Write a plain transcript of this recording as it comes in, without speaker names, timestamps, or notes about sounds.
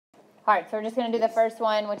All right, so we're just going to do the first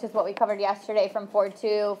one, which is what we covered yesterday from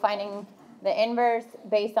 4.2, finding the inverse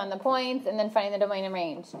based on the points, and then finding the domain and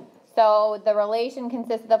range. So the relation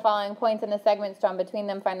consists of the following points and the segments drawn between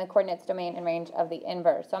them. Find the coordinates, domain, and range of the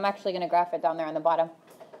inverse. So I'm actually going to graph it down there on the bottom.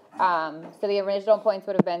 So the original points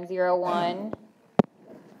would have been 0, 1,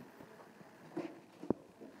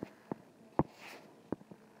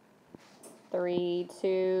 3,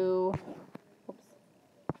 2,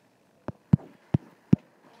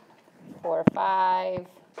 4, 5,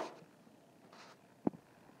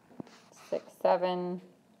 6, 7,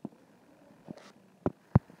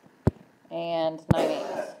 and 9,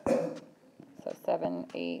 8. So 7,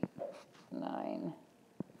 8, 9,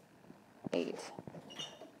 8.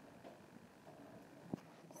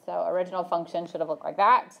 So original function should have looked like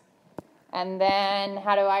that. And then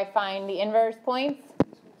how do I find the inverse points?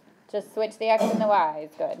 Just switch the x and the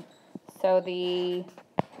y's. Good. So the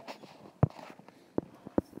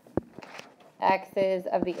x's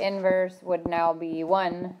of the inverse would now be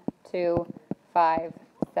 1, 2, 5,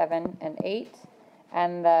 7, and 8.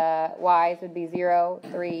 And the y's would be 0,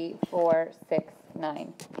 3, 4, 6,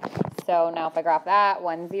 9. So now if I graph that,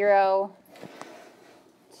 1, 0,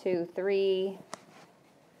 2, 3,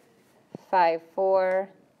 5, 4,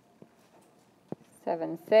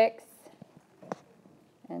 7, 6,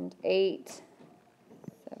 and 8,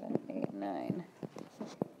 7, 8, 9.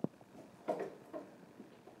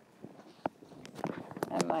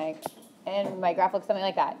 And my graph looks something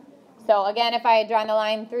like that. So again, if I had drawn the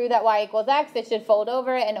line through that y equals x, it should fold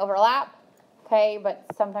over it and overlap. Okay, but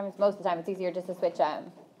sometimes, most of the time, it's easier just to switch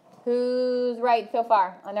them. Who's right so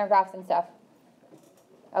far on their graphs and stuff?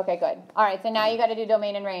 Okay, good. All right, so now you got to do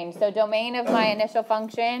domain and range. So domain of my initial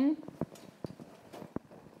function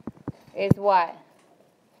is what?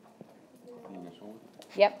 The initial one?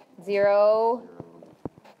 Yep, 0.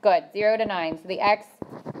 Good, 0 to 9. So the x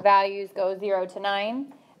values go 0 to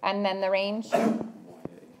 9. And then the range? 1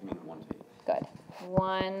 to 8. Good.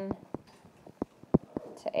 1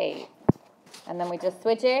 to 8. And then we just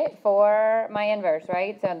switch it for my inverse,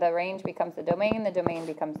 right? So the range becomes the domain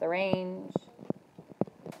becomes the range.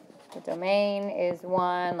 The domain is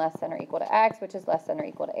 1 less than or equal to x, which is less than or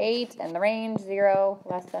equal to 8. And the range, 0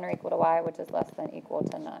 less than or equal to y, which is less than or equal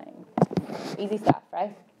to 9. Easy stuff,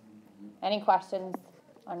 right? Any questions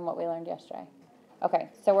on what we learned yesterday? Okay,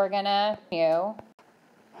 so we're going to do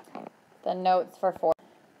the notes for 4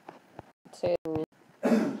 to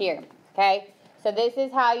here, okay? So this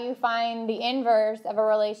is how you find the inverse of a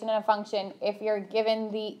relation and a function if you're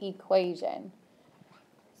given the equation.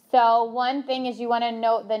 So one thing is you want to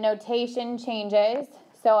note the notation changes.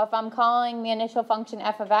 So if I'm calling the initial function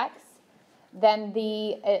f of x, then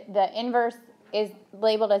the inverse is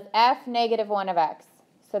labeled as f negative 1 of x.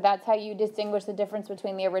 So that's how you distinguish the difference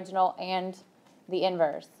between the original and the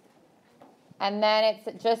inverse. And then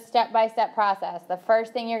it's just step-by-step process. The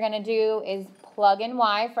first thing you're going to do is plug in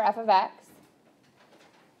y for f of x.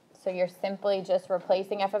 So you're simply just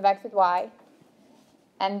replacing f of x with y.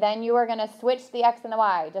 And then you are going to switch the x and the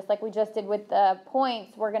y, just like we just did with the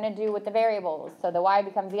points we're going to do with the variables. So the y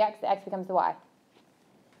becomes the x becomes the y.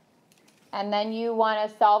 And then you want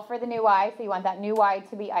to solve for the new y, so you want that new y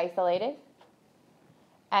to be isolated.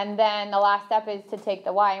 And then the last step is to take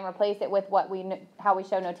the y and replace it with how we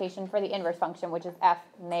show notation for the inverse function, which is f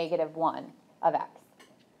negative 1 of x.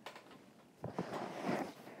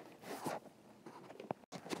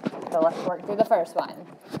 So let's work through the first one.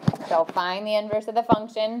 So find the inverse of the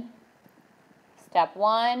function. Step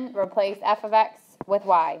 1, replace f of x with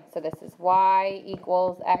y. So this is y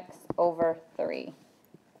equals x over 3.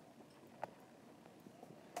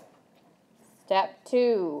 Step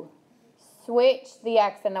 2, switch the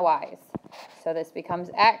x and the y's. So this becomes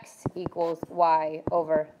x equals y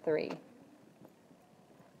over 3.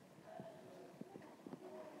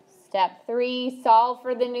 Step 3, solve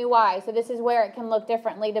for the new y. So this is where it can look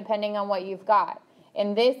differently depending on what you've got.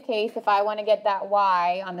 In this case, if I want to get that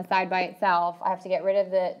y on the side by itself, I have to get rid of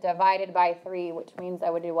the divided by 3, which means I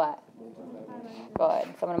would do what? Good.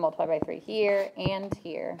 So I'm going to multiply by 3 here and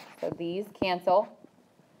here. So these cancel.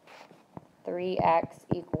 3x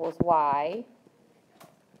equals y.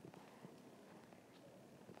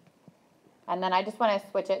 And then I just want to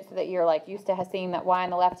switch it so that you're like used to seeing that y on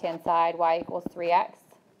the left-hand side, y equals 3x.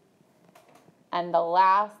 And the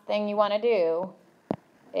last thing you want to do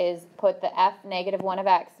is put the f negative 1 of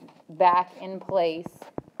x back in place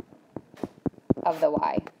of the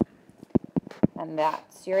y. And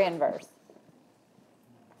that's your inverse.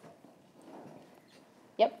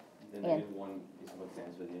 Yep. The negative 1 is what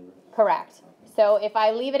stands for the inverse? Correct. So if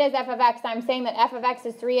I leave it as f of x, I'm saying that f of x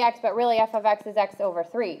is 3x, but really f of x is x over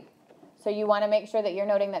 3. So you want to make sure that you're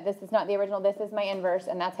noting that this is not the original, this is my inverse,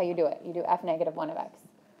 and that's how you do it. You do f negative 1 of x.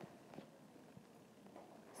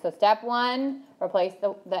 So step 1, replace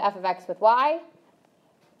the f of x with y.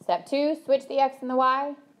 Step 2, switch the x and the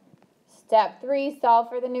y. Step 3, solve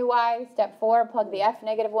for the new y. Step 4, plug the f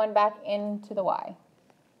negative 1 back into the y.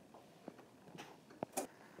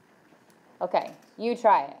 Okay, you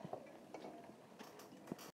try it.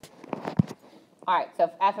 All right, so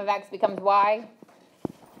if f of x becomes y,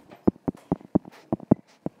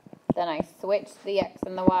 then I switch the x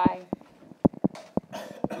and the y.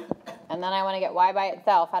 And then I want to get y by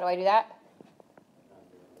itself. How do I do that?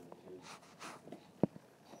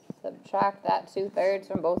 Subtract that 2/3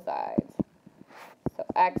 from both sides. So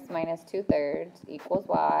x minus 2/3 equals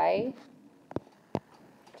y.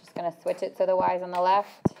 Just going to switch it so the y is on the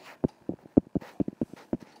left.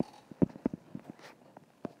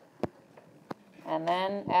 And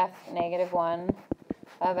then f negative 1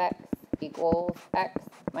 of x equals x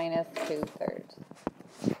minus 2/3.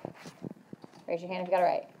 Raise your hand if you got it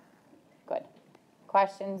right. Good.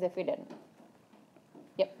 Questions if you didn't?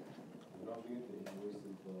 Yep.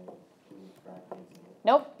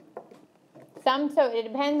 Nope. So it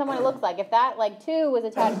depends on what it looks like. If that, like, 2 was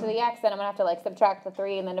attached to the x, then I'm going to have to, like, subtract the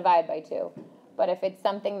 3 and then divide by 2. But if it's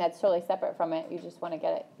something that's totally separate from it, you just want to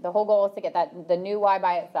get it. The whole goal is to get the new y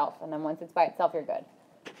by itself. And then once it's by itself, you're good.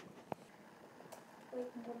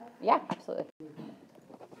 Yeah, absolutely.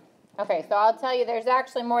 Okay, so I'll tell you there's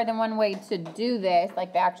actually more than one way to do this,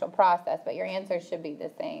 like the actual process, but your answers should be the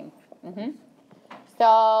same.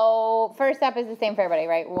 So first step is the same for everybody,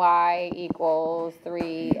 right? Y equals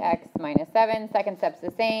 3x minus 7. Second step's the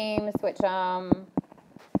same. Switch them.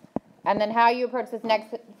 And then how you approach this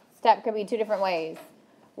next step could be 2 different ways.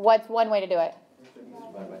 What's one way to do it?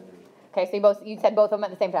 Okay, so you said both of them at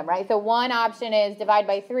the same time, right? So one option is divide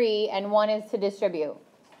by 3, and one is to distribute.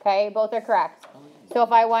 Okay, both are correct. So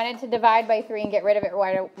if I wanted to divide by 3 and get rid of it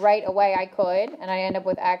right away, I could, and I end up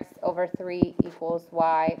with x over 3 equals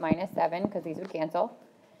y minus 7, because these would cancel.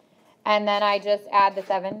 And then I just add the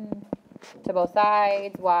 7 to both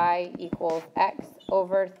sides. Y equals x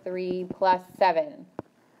over 3 plus 7.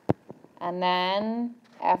 And then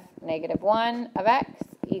f negative 1 of x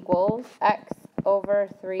equals x over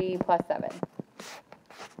 3 plus 7.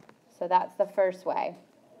 So that's the first way.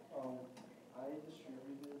 I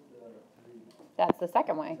distributed the 3. That's the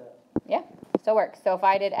second way. Yeah, still works. So if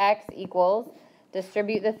I did x equals,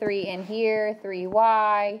 distribute the 3 in here,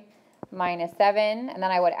 3y minus 7, and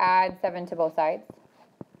then I would add 7 to both sides.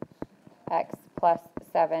 X plus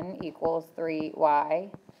 7 equals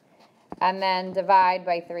 3y. And then divide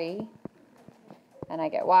by 3. And I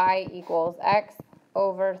get y equals x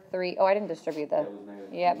over 3. Oh, I didn't distribute the.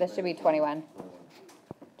 Yeah, this should be 21.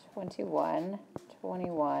 21,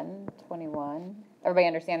 21, 21. Everybody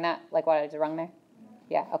understand that? Like what I did wrong there?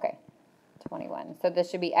 Yeah, okay. 21. So this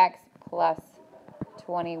should be x plus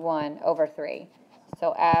 21 over 3.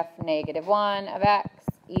 So f negative 1 of x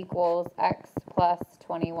equals x plus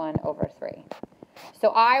 21 over 3.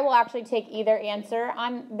 So I will actually take either answer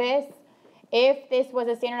on this. If this was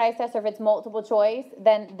a standardized test or if it's multiple choice,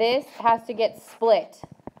 then this has to get split,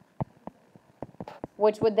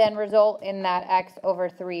 which would then result in that x over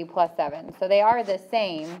 3 plus 7. So they are the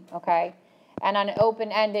same, okay? And on an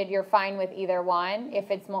open-ended, you're fine with either one.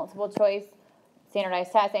 If it's multiple choice,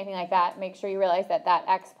 standardized test, anything like that, make sure you realize that that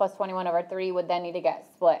x plus 21 over 3 would then need to get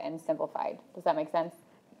split and simplified. Does that make sense?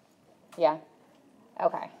 Yeah?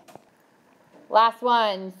 Okay. Last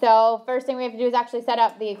one. So first thing we have to do is actually set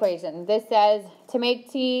up the equation. This says to make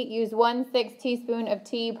tea, use 1/6 teaspoon of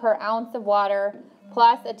tea per ounce of water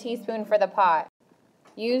plus a teaspoon for the pot.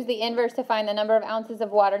 Use the inverse to find the number of ounces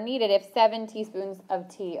of water needed if 7 teaspoons of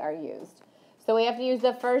tea are used. So we have to use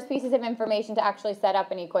the first pieces of information to actually set up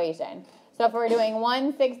an equation. So if we're doing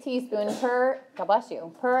 1/6 teaspoon per, God bless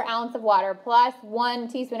you, per ounce of water plus 1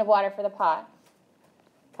 teaspoon of water for the pot,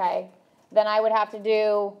 okay, then I would have to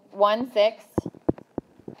do 1/6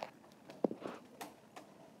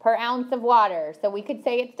 per ounce of water. So we could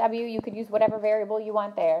say it's W. You could use whatever variable you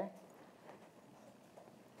want there.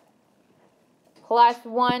 Plus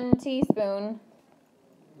 1 teaspoon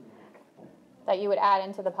that you would add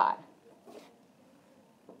into the pot.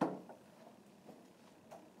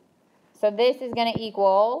 So this is going to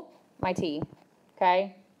equal my tea,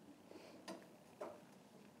 okay?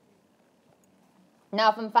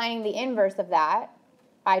 Now if I'm finding the inverse of that,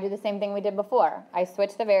 I do the same thing we did before. I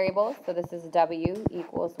switch the variables, so this is W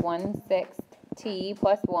equals 1/6 T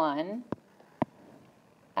plus 1,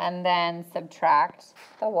 and then subtract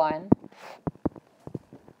the 1.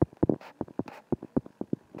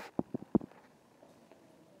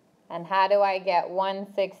 And how do I get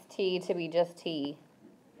 1/6t to be just t?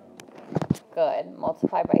 Good,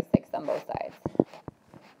 multiply by 6 on both sides.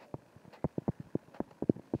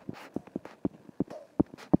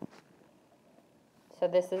 So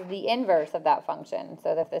this is the inverse of that function.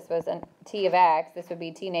 So if this was a t of x, this would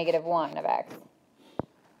be t negative 1 of x.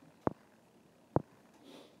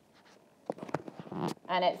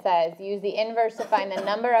 And it says, use the inverse to find the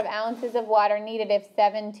number of ounces of water needed if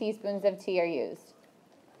 7 teaspoons of tea are used.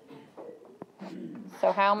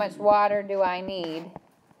 So how much water do I need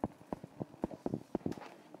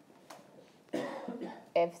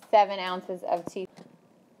if 7 ounces of tea?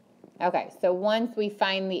 Okay, so once we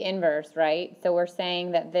find the inverse, right? So we're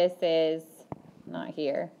saying that this is, not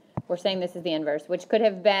here, we're saying this is the inverse, which could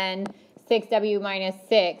have been 6w minus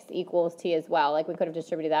 6 equals t as well. Like we could have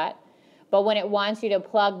distributed that. But when it wants you to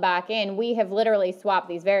plug back in, we have literally swapped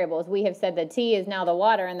these variables. We have said the t is now the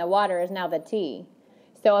water and the water is now the t.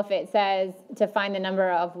 So if it says to find the number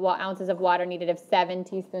of ounces of water needed if 7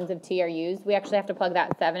 teaspoons of tea are used, we actually have to plug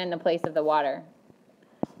that 7 in the place of the water.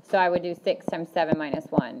 So I would do 6 times 7 minus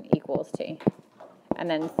 1 equals t. And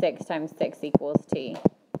then 6 times 6 equals t.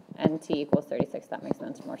 And t equals 36. That makes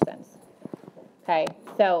much more sense. Okay,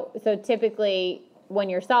 so typically when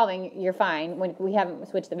you're solving, you're fine. When we haven't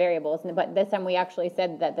switched the variables, but this time we actually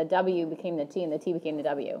said that the w became the t and the t became the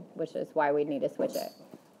w, which is why we'd need to switch it.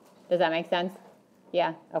 Does that make sense?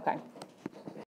 Yeah? Okay.